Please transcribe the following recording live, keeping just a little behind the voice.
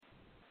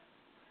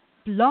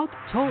Blog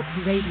Talk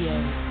Radio.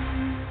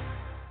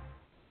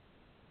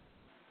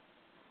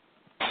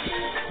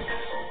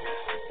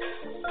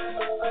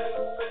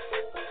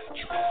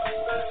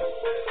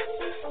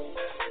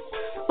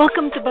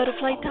 Welcome to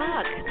Butterfly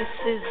Talk. This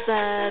is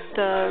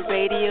the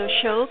radio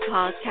show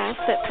podcast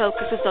that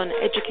focuses on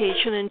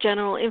education and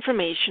general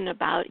information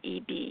about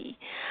EB,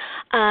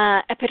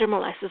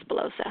 Epidermolysis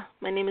Bullosa.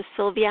 My name is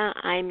Sylvia.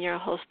 I'm your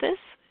hostess,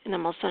 and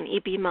I'm also an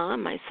EB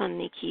mom. My son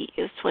Nikki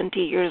is 20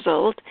 years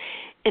old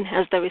and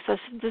has the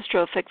recessive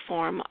dystrophic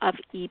form of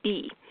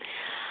EB.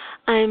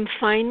 I'm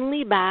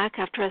finally back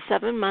after a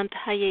 7-month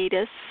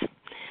hiatus.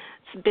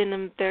 It's been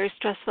a very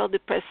stressful,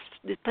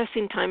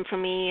 depressing time for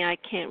me. I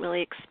can't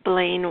really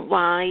explain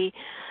why.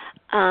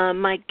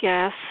 My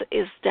guess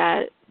is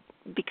that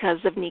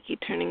because of Nikki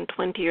turning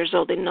 20 years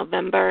old in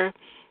November,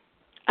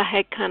 I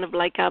had kind of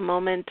like a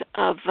moment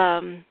of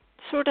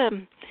sort of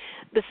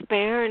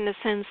despair in the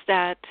sense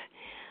that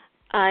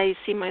I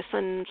see my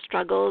son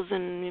struggles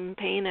and in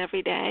pain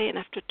every day, and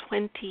after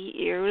 20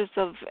 years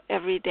of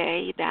every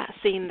day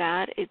seeing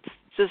that, it's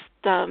just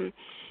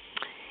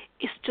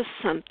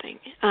something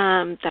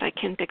that I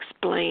can't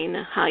explain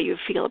how you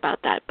feel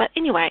about that. But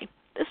anyway,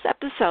 this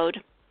episode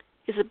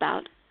is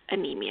about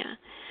anemia.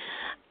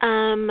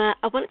 I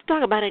wanted to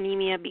talk about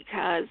anemia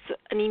because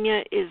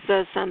anemia is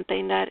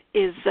something that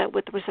is,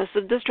 with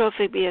recessive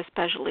dystrophy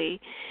especially,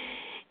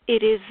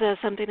 it is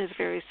something that's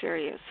very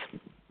serious.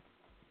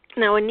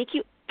 Now,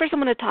 Nikki, first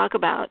I'm going to talk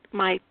about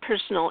my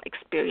personal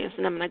experience,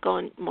 and I'm going to go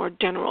in more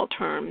general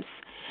terms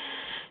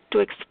to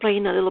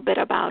explain a little bit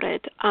about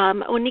it.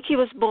 When Nikki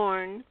was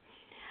born,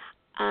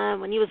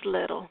 when he was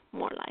little,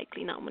 more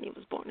likely, not when he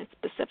was born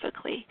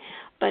specifically,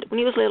 but when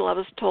he was little, I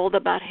was told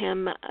about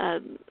him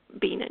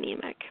being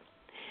anemic,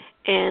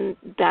 and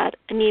that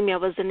anemia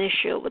was an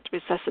issue with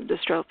recessive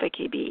dystrophic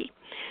EB.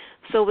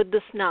 So with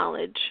this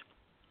knowledge,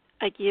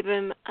 I gave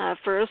him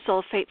ferrous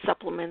sulfate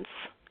supplements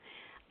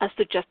as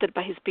suggested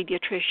by his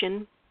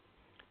pediatrician,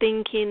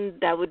 thinking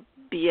that would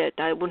be it.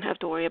 I wouldn't have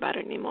to worry about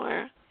it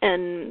anymore.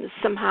 And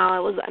somehow I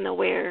was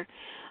unaware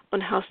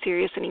on how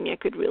serious anemia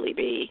could really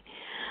be.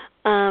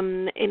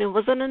 And it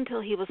wasn't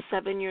until he was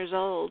 7 years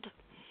old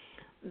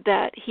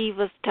that he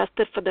was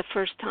tested for the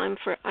first time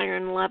for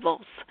iron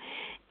levels.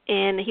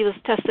 And he was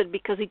tested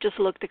because he just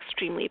looked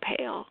extremely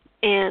pale.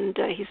 And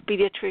his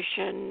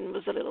pediatrician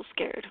was a little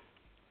scared.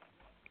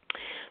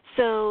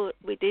 So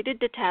we did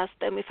the test,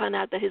 and we found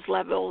out that his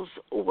levels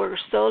were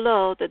so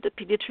low that the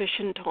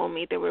pediatrician told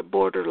me they were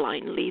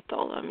borderline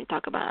lethal. I mean,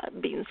 talk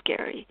about being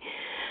scary.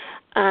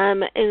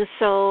 And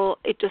so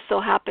it just so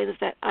happens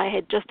that I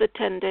had just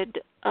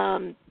attended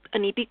an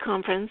EP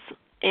conference,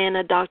 and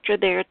a doctor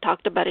there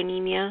talked about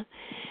anemia,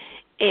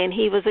 and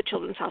he was at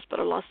Children's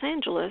Hospital Los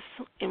Angeles,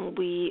 and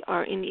we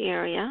are in the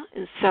area.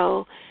 And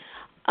so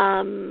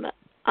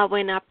I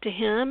went up to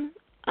him.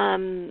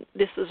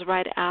 This was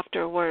right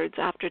afterwards,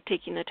 after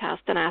taking the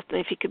test, and asked him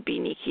if he could be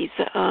Nikki's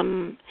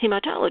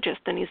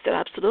hematologist, and he said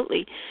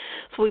absolutely.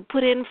 So we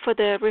put in for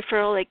the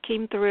referral. It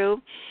came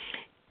through,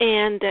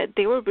 and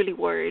they were really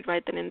worried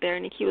right then and there.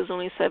 Nikki was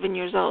only 7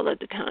 years old at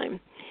the time.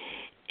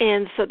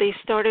 And so they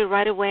started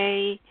right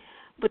away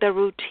with a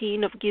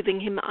routine of giving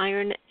him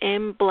iron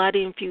and blood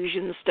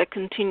infusions that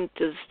continue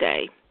to this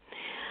day.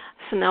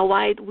 So now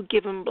why we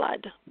give him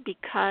blood?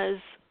 Because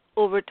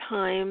over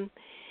time,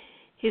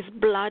 his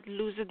blood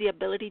loses the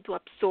ability to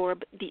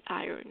absorb the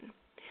iron.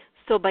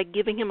 So by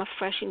giving him a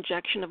fresh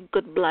injection of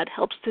good blood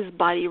helps his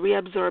body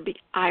reabsorb the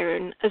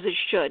iron as it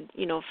should,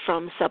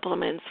 from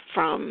supplements,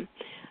 from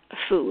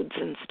foods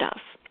and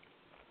stuff.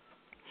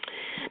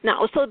 Now,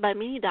 also by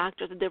many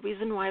doctors, the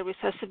reason why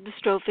recessive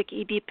dystrophic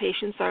EB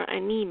patients are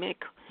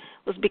anemic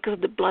was because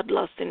of the blood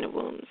loss in the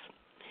wounds.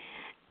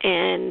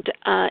 And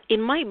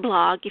in my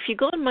blog, if you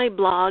go on my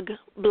blog,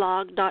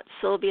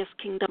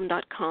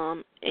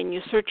 blog.sylviaskingdom.com, and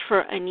you search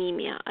for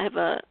anemia, I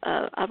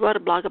wrote a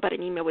blog about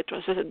anemia with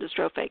recessive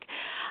dystrophic.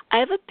 I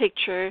have a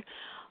picture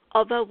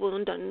of a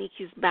wound on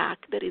Nikki's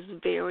back that is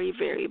very,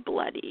 very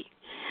bloody.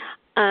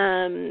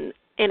 And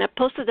I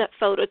posted that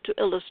photo to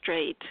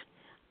illustrate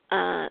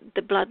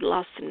the blood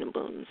loss in the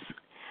wounds.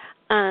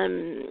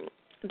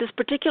 This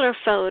particular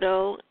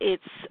photo,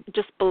 it's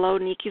just below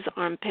Nikki's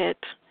armpit.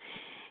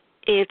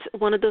 It's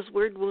one of those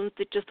weird wounds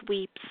that just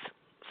weeps,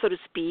 so to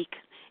speak.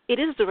 It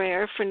is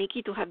rare for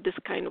Nikki to have this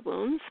kind of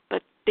wounds,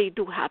 but they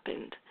do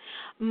happen.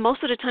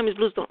 Most of the time, his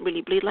wounds don't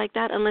really bleed like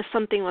that unless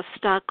something was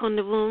stuck on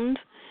the wound.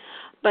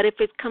 But if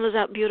it comes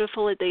out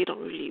beautiful, they don't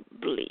really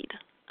bleed.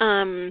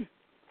 I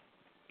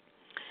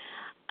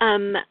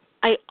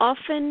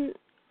often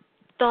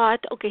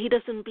thought, okay, he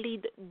doesn't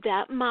bleed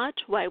that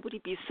much. Why would he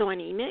be so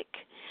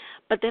anemic?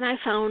 But then I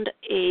found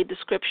a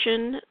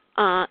description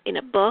in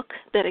a book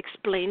that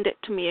explained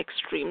it to me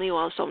extremely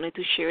well, so I wanted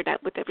to share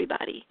that with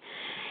everybody.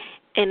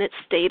 And it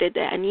stated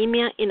that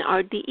anemia in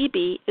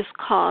RDEB is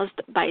caused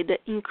by the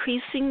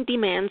increasing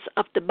demands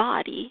of the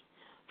body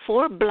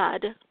for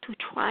blood to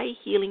try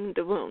healing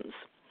the wounds.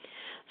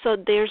 So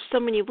there's so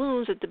many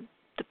wounds that the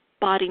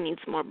body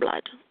needs more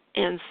blood.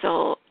 And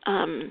so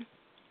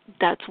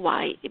that's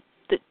why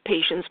the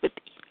patients with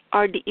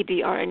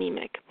RDEB are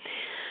anemic.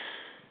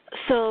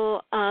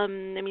 So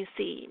let me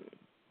see.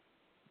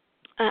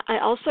 I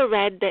also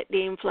read that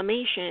the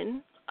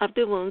inflammation of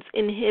the wounds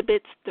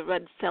inhibits the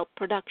red cell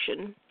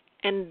production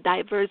and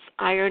diverts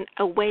iron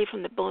away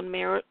from the bone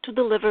marrow to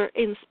the liver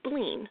and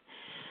spleen.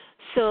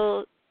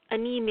 So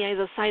anemia is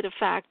a side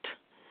effect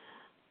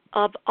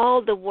of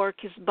all the work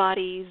his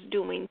body is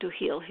doing to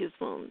heal his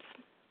wounds.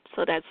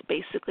 So that's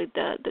basically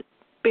the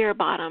bare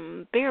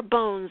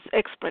bones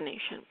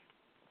explanation.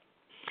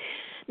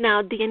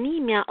 Now, the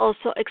anemia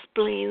also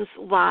explains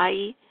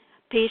why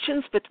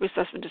patients with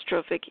recessive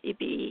dystrophic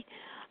EB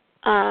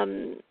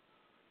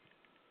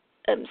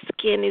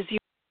skin is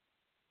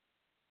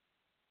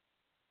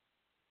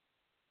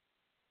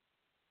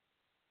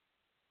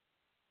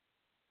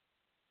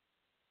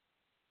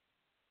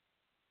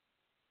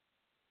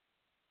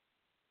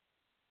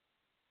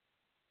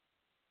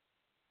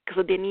because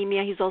of the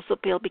anemia. He's also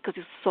pale because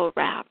he's so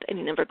wrapped and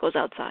he never goes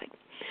outside.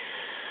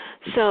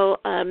 So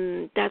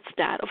that's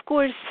that. Of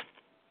course,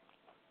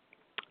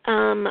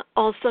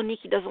 also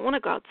Nikki doesn't want to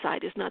go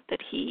outside. It's not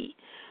that he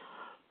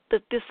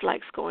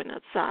dislikes going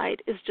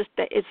outside. It's just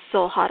that it's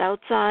so hot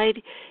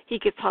outside. He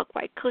gets hot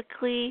quite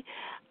quickly.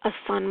 A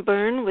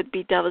sunburn would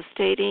be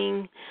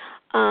devastating.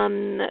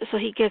 So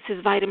he gets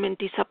his vitamin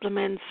D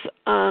supplements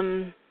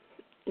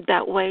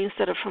that way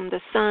instead of from the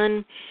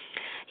sun.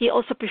 He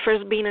also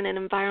prefers being in an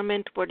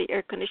environment where the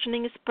air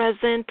conditioning is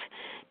present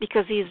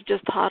because he's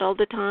just hot all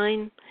the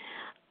time.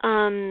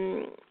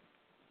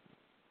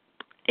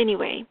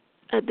 Anyway,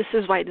 this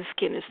is why the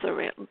skin is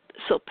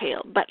so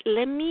pale. But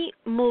let me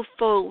move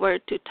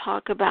forward to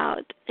talk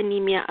about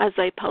anemia as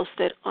I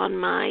posted on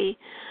my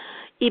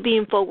EB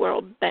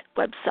InfoWorld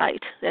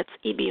website. That's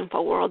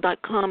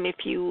ebinfoworld.com. If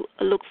you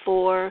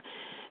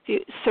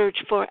search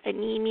for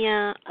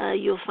anemia,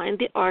 you'll find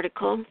the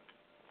article.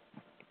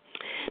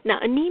 Now,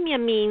 anemia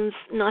means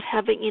not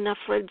having enough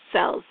red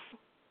cells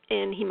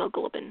in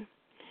hemoglobin.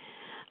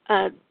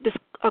 This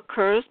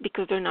occurs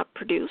because they're not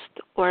produced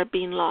or are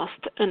being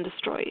lost and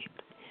destroyed.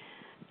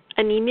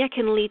 Anemia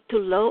can lead to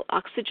low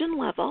oxygen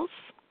levels,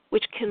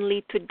 which can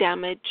lead to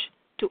damage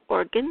to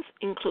organs,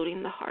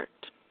 including the heart.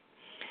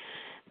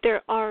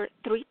 There are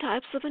 3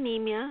 types of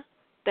anemia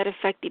that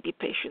affect EB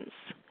patients.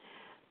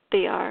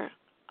 They are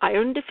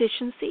iron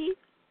deficiency,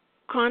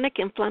 chronic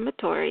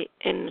inflammatory,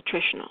 and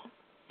nutritional.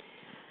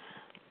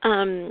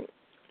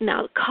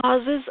 Now,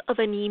 causes of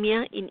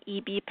anemia in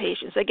EB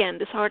patients. Again,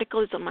 this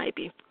article is on my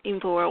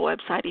InfoWorld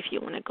website if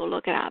you want to go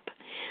look it up.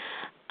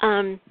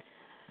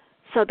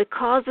 So the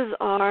causes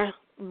are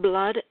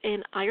blood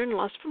and iron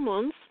loss from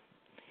wounds,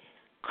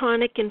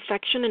 chronic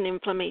infection and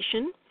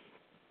inflammation,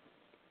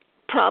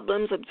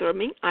 problems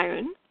absorbing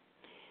iron,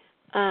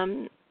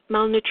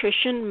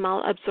 malnutrition,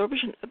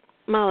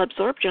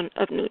 malabsorption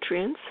of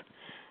nutrients,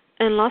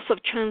 and loss of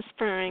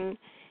transferrin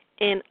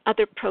and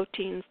other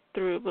proteins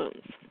through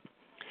wounds.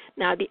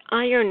 Now, the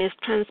iron is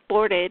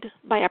transported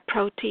by a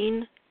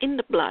protein in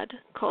the blood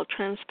called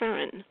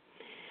transferrin.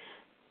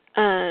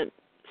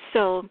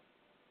 So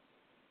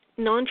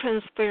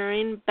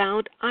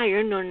non-transferrin-bound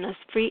iron, known as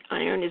free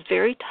iron, is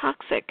very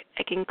toxic.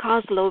 It can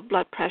cause low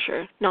blood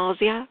pressure,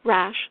 nausea,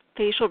 rash,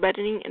 facial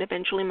reddening, and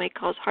eventually may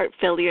cause heart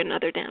failure and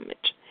other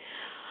damage.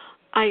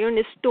 Iron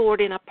is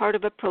stored in a part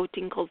of a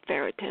protein called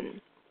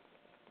ferritin.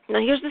 Now,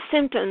 here's the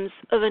symptoms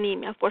of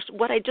anemia. Of course,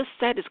 what I just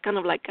said is kind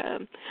of like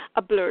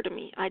a blur to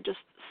me. I just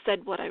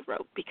said what I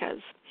wrote because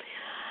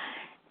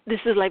this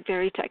is like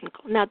very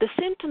technical. Now, the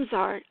symptoms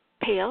are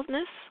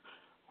paleness,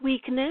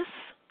 weakness,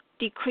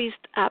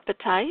 decreased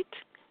appetite,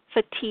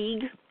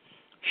 fatigue,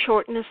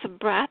 shortness of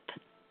breath,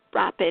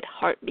 rapid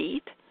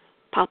heartbeat,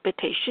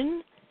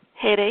 palpitation,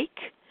 headache,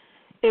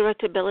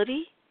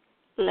 irritability,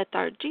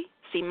 lethargy.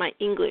 See, my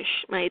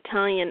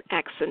Italian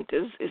accent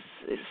is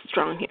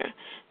strong here.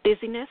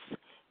 Dizziness,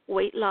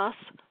 weight loss,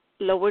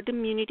 lowered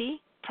immunity,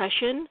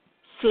 depression,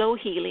 slow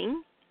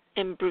healing,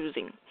 and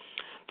bruising.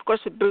 Of course,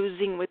 with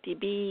bruising with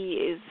EB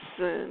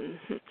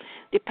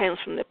depends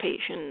from the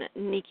patient.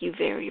 Nikki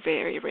very,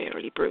 very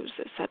rarely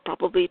bruises,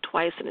 probably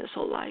twice in his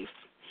whole life.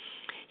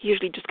 He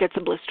usually just gets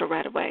a blister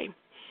right away.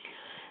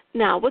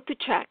 Now, what to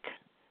check?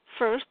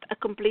 First, a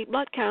complete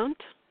blood count,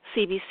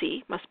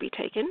 CBC, must be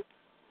taken.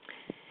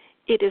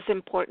 It is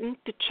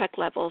important to check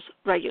levels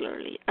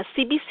regularly. A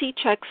CBC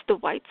checks the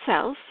white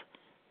cells,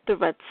 the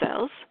red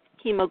cells,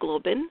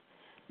 hemoglobin,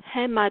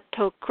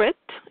 hematocrit,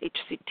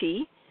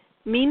 HCT,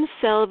 mean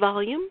cell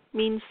volume,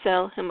 mean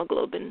cell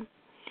hemoglobin,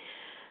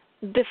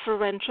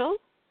 differential,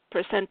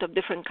 percent of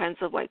different kinds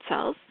of white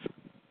cells,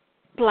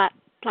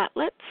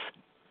 platelets,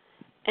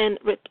 and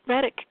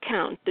retic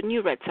count, the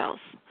new red cells.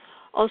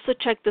 Also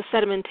check the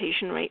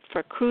sedimentation rate for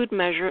a crude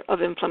measure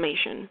of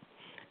inflammation,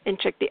 and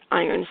check the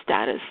iron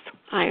status,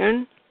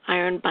 iron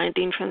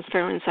binding,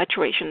 transferrin,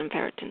 saturation, and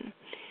ferritin.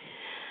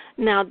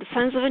 Now, the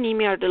signs of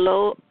anemia are the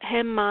low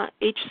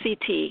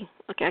HCT.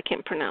 Okay, I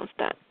can't pronounce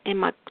that.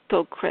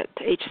 Hematocrit,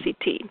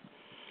 HCT.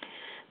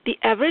 The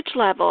average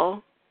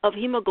level of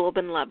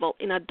hemoglobin level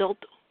in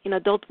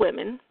adult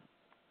women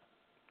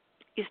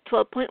is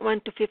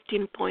 12.1 to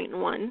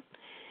 15.1,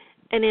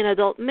 and in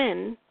adult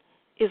men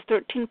is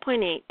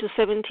 13.8 to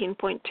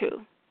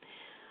 17.2.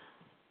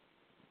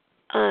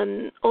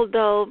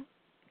 Although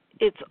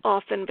it's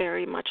often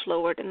very much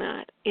lower than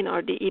that in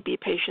our DEB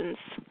patients.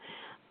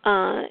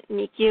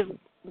 Nikki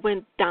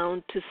went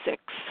down to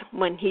 6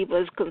 when he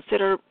was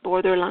considered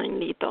borderline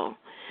lethal.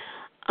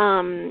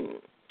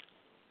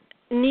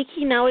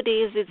 Nikki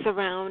nowadays it's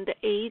around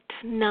 8,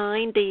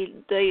 9.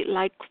 They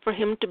like for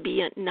him to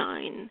be at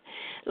 9.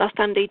 Last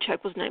time they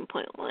checked was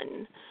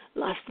 9.1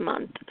 last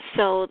month,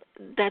 so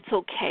that's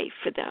okay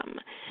for them.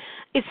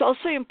 It's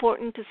also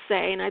important to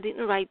say, and I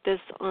didn't write this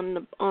on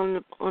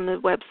the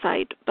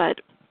website, but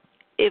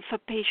if a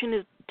patient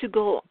is to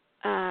go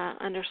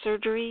under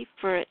surgery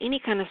for any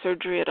kind of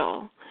surgery at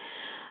all,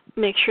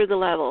 make sure the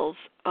levels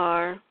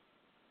are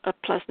a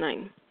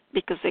 +9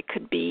 because it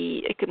could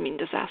mean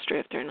disaster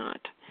if they're not.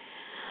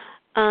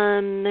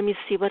 Let me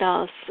see what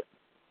else.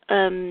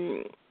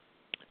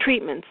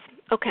 Treatments.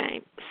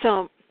 Okay,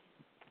 so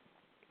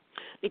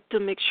need to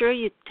make sure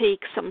you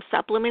take some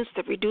supplements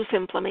that reduce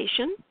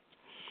inflammation.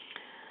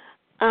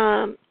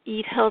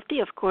 Eat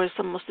healthy. Of course,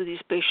 most of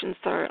these patients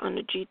are on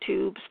the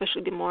G-tube,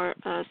 especially the more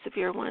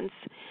severe ones.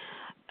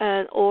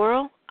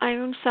 Oral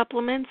iron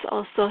supplements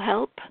also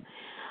help.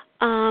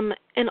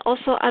 And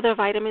also other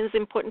vitamins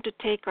important to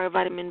take are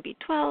vitamin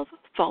B12,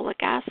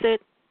 folic acid,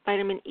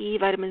 vitamin E,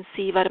 vitamin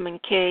C, vitamin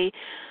K.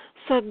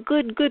 So a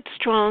good,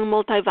 strong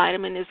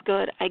multivitamin is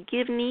good. I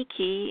give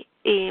Nikki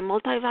a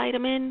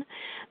multivitamin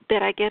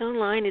that I get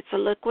online. It's a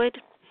liquid.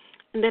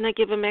 And then I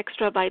give him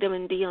extra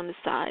vitamin D on the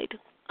side.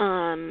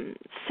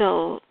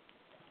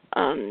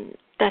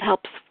 That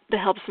helps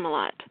him a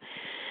lot.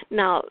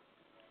 Now,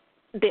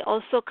 they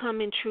also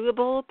come in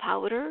chewable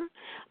powder,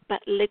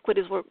 but liquid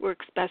is what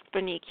works best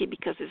for Nikki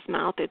because his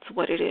mouth, it's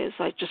what it is.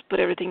 So I just put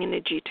everything in the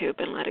G-tube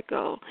and let it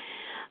go.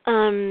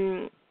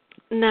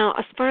 Now,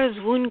 as far as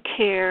wound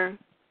care,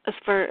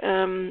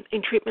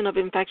 in treatment of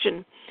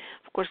infection,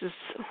 of course,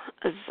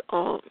 as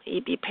all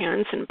EB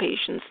parents and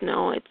patients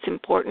know, it's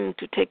important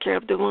to take care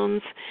of the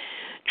wounds,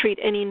 treat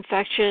any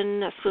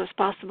infection as soon as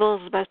possible.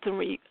 It's best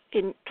to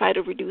try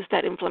to reduce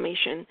that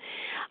inflammation.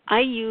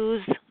 I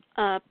use,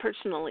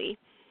 personally,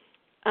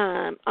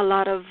 a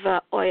lot of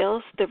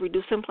oils that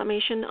reduce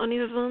inflammation on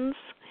these wounds.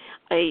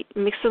 I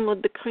mix them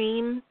with the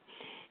cream,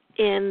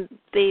 and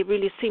they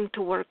really seem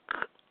to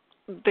work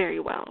very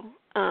well.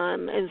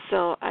 And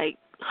so I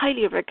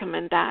highly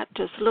recommend that.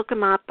 Just look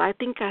them up. I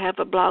think I have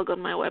a blog on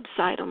my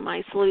website on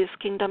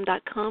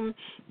mycellulouskingdom.com.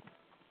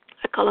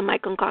 I call it my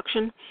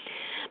concoction.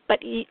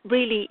 But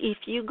really,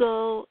 if you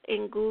go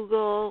and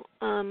Google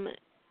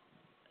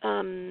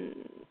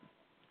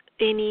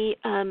any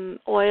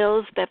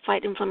oils that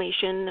fight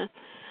inflammation,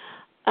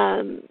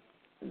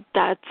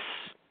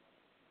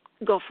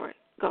 go for it.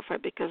 Go for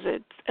it because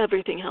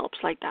everything helps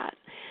like that.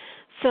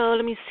 So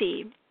let me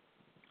see.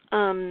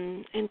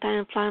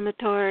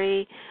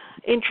 Anti-inflammatory,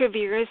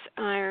 intravenous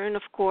iron,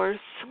 of course.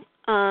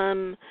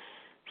 Some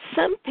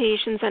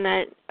patients,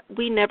 and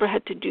we never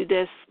had to do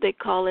this, they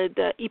call it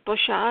the EPO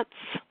shots.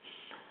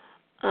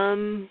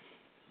 And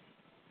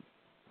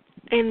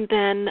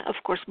then, of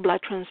course,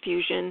 blood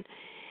transfusion.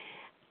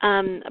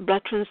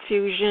 Blood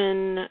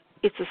transfusion,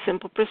 it's a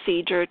simple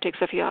procedure. It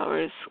takes a few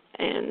hours.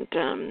 And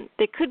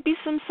there could be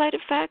some side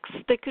effects.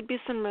 There could be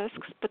some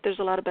risks, but there's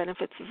a lot of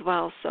benefits as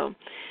well. So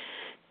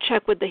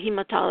check with the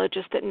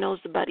hematologist that knows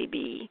about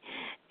EB.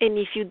 And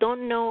if you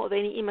don't know of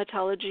any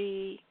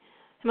hematologist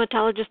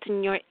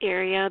in your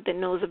area that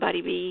knows about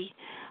EB,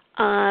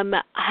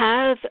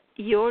 have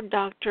your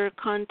doctor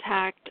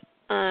contact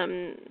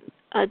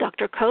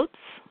Dr. Coates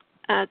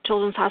at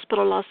Children's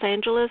Hospital Los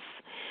Angeles.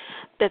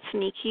 That's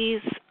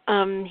Nikki's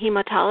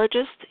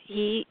hematologist.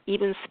 He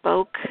even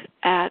spoke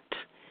at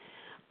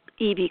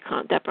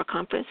DEPRA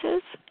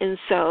conferences, and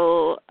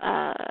so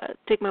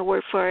take my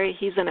word for it,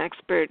 he's an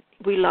expert.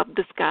 We love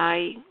this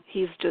guy.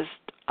 He's just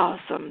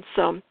awesome.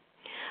 So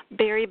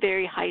very,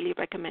 very highly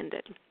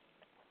recommended.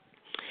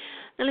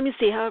 Now let me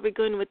see, how are we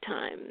going with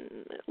time?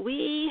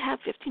 We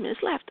have 15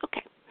 minutes left.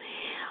 Okay.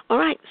 All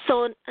right.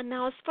 So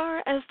now as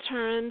far as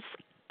terms,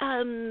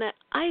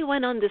 I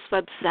went on this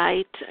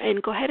website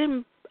and go ahead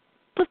and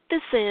put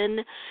this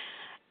in.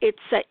 It's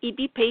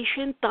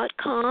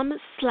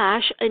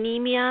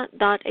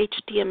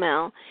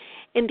ebpatient.com/anemia.html.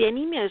 And the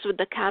anemia is with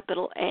the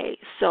capital A.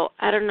 So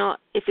I don't know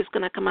if it's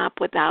going to come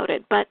up without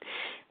it. But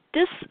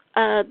this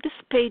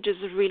page is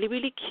really,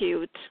 really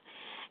cute.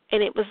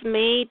 And it was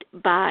made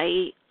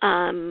by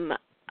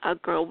a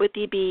girl with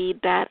EB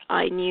that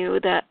I knew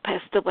that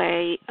passed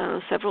away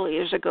several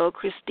years ago,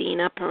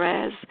 Christina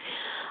Perez.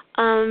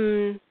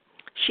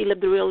 She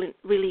lived really,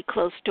 really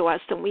close to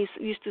us, and we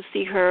used to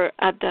see her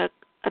at the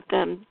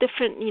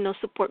different,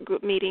 support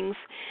group meetings.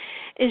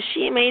 And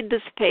she made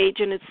this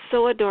page, and it's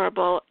so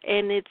adorable,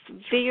 and it's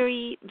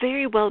very,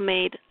 very well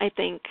made, I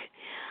think.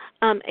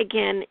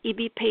 Again,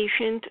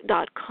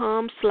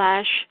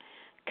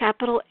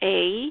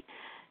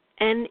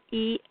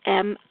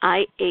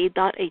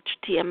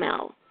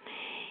 ebpatient.com/ANEMIA.html.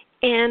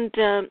 And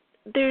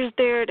there's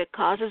the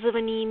causes of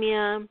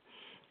anemia,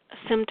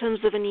 symptoms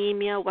of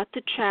anemia, what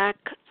to check,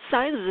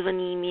 signs of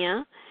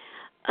anemia,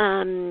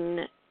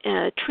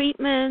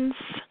 treatments,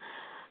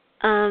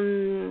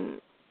 and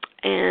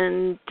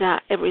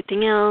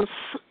everything else.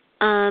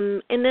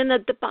 And then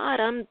at the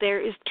bottom, there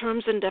is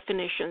terms and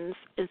definitions.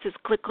 It says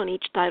click on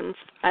each item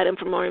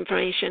for more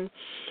information.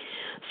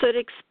 So it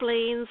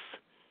explains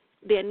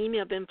the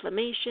anemia of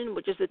inflammation,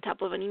 which is the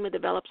type of anemia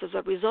develops as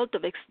a result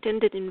of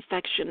extended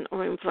infection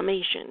or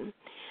inflammation.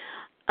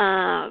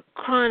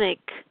 Chronic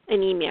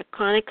anemia.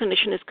 Chronic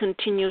condition is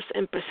continuous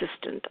and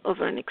persistent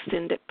over an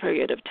extended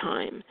period of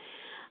time.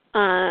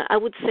 I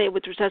would say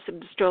with recessive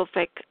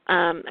dystrophic,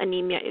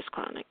 anemia is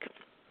chronic.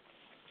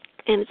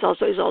 And it's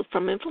also a result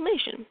from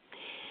inflammation.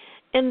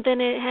 And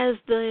then it has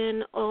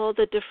then all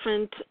the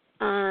different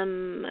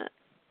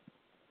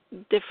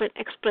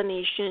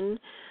explanation.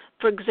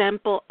 For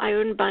example,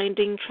 iron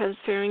binding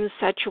transferring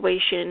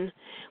saturation,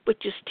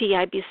 which is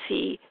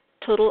TIBC,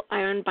 total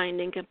iron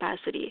binding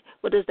capacity.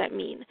 What does that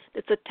mean?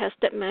 It's a test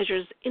that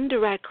measures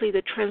indirectly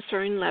the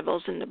transferrin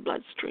levels in the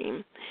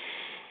bloodstream.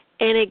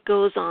 And it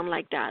goes on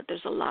like that.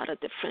 There's a lot of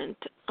different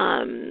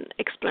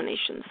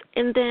explanations.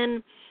 And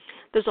then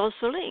there's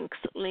also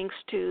links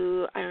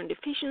to iron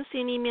deficiency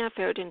anemia,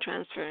 ferritin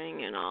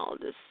transferring, and all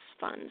this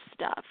fun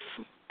stuff.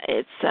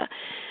 It's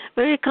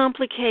very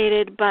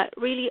complicated, but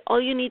really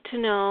all you need to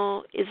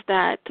know is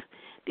that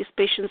these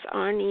patients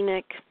are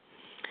anemic,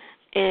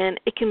 and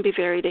it can be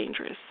very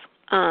dangerous.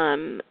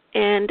 And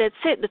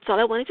that's it. That's all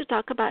I wanted to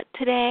talk about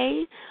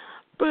today.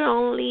 We're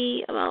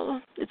only,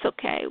 well, it's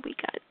okay. We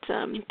got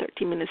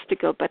 13 minutes to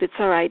go, but it's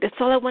all right. That's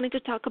all I wanted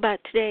to talk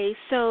about today.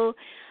 So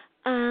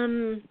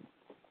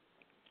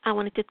I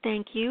wanted to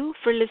thank you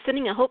for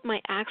listening. I hope my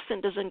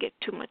accent doesn't get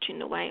too much in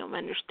the way of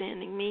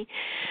understanding me.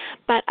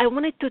 But I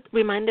wanted to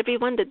remind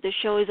everyone that the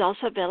show is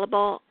also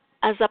available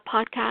as a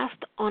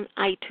podcast on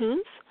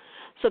iTunes.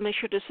 So make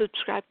sure to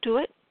subscribe to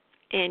it,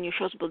 and your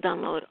shows will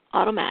download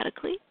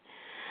automatically.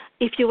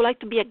 If you would like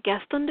to be a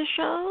guest on the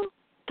show,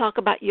 talk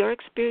about your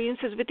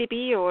experiences with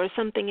EB or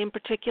something in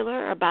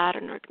particular about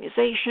an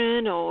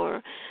organization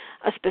or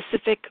a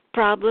specific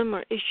problem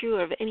or issue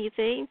or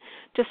anything,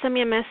 just send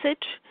me a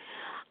message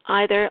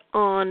either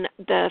on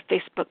the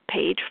Facebook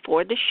page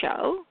for the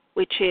show,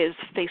 which is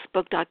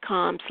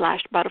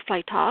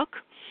facebook.com/butterflytalk,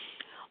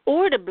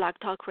 or the Blog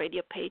Talk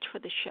Radio page for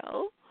the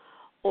show,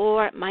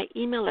 or my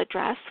email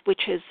address,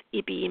 which is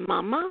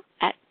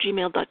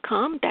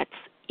ebmama@gmail.com. That's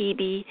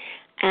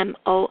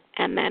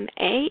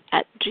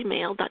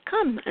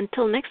ebmomma@gmail.com.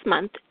 Until next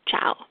month,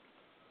 ciao.